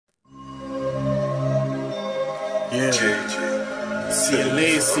Yeah. See you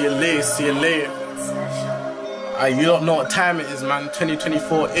later, see you later, see you later. You don't know what time it is, man.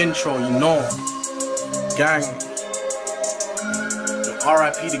 2024 intro, you know. Gang.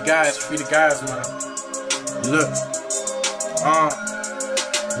 RIP the guys, free the guys, man. Look.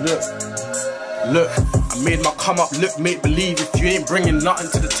 I made my come up, look, make believe. If you ain't bringing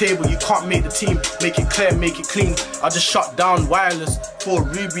nothing to the table, you can't make the team. Make it clear, make it clean. I just shut down wireless for a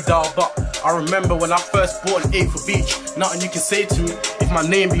Ruby dial, but I remember when I first bought an 8 for beach. Nothing you can say to me. If my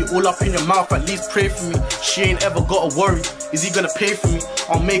name be all up in your mouth, at least pray for me. She ain't ever got to worry. Is he gonna pay for me?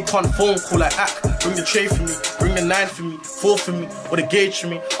 I'll make one phone call like Ack. Bring the tray for me, bring the 9 for me, 4 for me, or the gauge for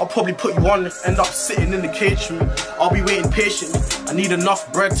me. I'll probably put you on and end up sitting in the cage for me. I'll be waiting patiently. I need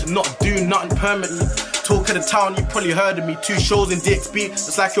enough bread to not do nothing permanently. Talk of the town, you probably heard of me. 2 shows in DXB,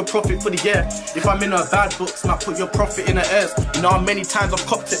 it's like your profit for the year. If I'm in a bad books, might put your profit in the airs. You know how many times I've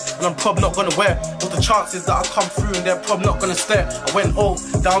copped it and I'm probably not gonna wear. What's the chances that I come through and they're probably not gonna stare? I went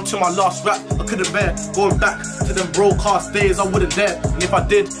down to my last rap, I couldn't bear. Going back to them broadcast days, I wouldn't dare. And if I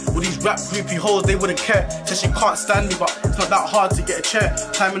did, with these rap groupie hoes, they wouldn't care. Said she can't stand me, but it's not that hard to get a chair.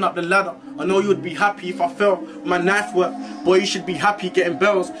 Climbing up the ladder, I know you would be happy if I fell with my knife work. Boy, you should be happy getting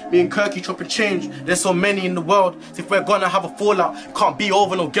bells. Me and Kirky chopping change. There's so many in the world. So if we're gonna have a fallout, can't be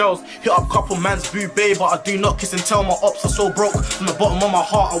over no girls. Hit up couple man's boo babe, but I do not kiss and tell. My ops are so broke. From the bottom of my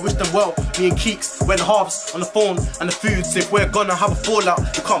heart, I wish them well. Me and Keeks went halves on the phone and the food. So if we're gonna have a fallout,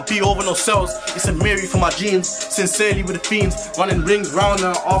 it can't be over no cells. It's a Mary for my jeans. Sincerely with the fiends. Running rings round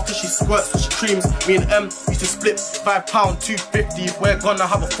her after she squirts and she creams. Me and M used to split £5, £2.50. If we're gonna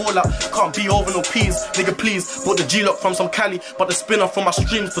have a fallout, it can't be over no peas. Nigga please, bought the G-Lock from some Cali, but the spinner from my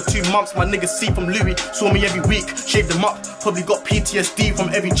streams for 2 months. My niggas see from Louis, saw me every week, shaved them up. Probably got PTSD from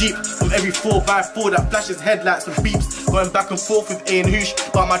every Jeep, from every 4x4 that flashes headlights and beeps. Going back and forth with A and Hoosh,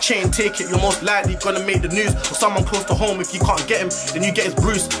 but my chain take it. You're most likely gonna make the news, or someone close to home. If you can't get him, then you get his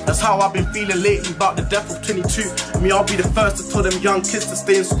bruise. That's how I've been feeling lately about the death of 22. I mean, I'll be the first to tell them young kids to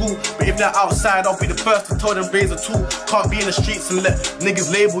stay in school, but if they're outside, I'll be the first to tell them raise a tool. Can't be in the streets and let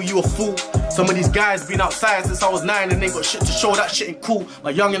niggas label you a fool. Some of these guys been outside since I was 9 and they got shit to show. That shit ain't cool.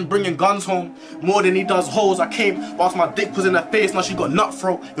 My youngin' bringing guns home more than he does hoes. I came whilst my dick was in her face, now she got nut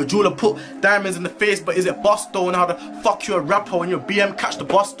throat. Your jeweler put diamonds in the face, but is it bust though? And how the fuck you a rapper when your BM catch the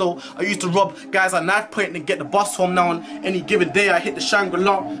bus though? I used to rob guys at knife point and get the bus home. Now on any given day I hit the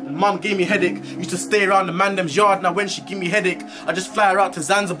Shangri-La and mum gave me headache. Used to stay around the man them's yard, now when she give me headache, I just fly her out to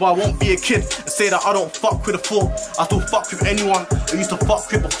Zanzibar. I won't be a kid and say that I don't fuck with a 4. I still fuck with anyone I used to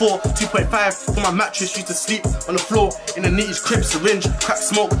fuck with before. 2.5 for my mattress, used to sleep on the floor in the neatest crib, syringe, crack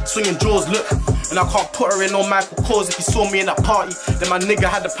smoke, swinging drawers, look. And I can't put her in no Michael Kors. If he saw me in that party, then my nigga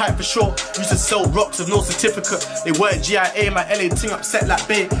had the pipe for sure. Used to sell rocks with no certificate. They weren't GIA, my LA ting upset like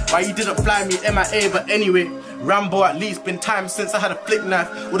Bay. Why he didn't fly me MIA, but anyway. Rambo, at least been time since I had a flick knife.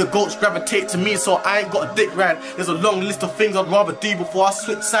 All the goats gravitate to me, so I ain't got a dick ride. There's a long list of things I'd rather do before I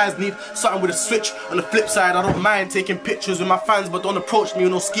switch sides. Need something with a switch. On the flip side, I don't mind taking pictures with my fans, but don't approach me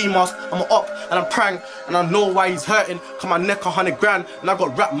with no ski mask. I'm up and I'm prang, and I know why he's hurting. Cut my neck 100 grand, and I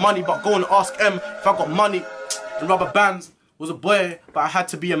got rap money, but go and ask M if I got money. And rubber bands, was a boy, but I had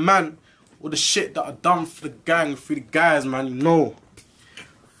to be a man. All the shit that I done for the gang, for the guys, man, you know.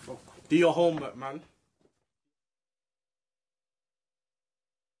 Do your homework, man.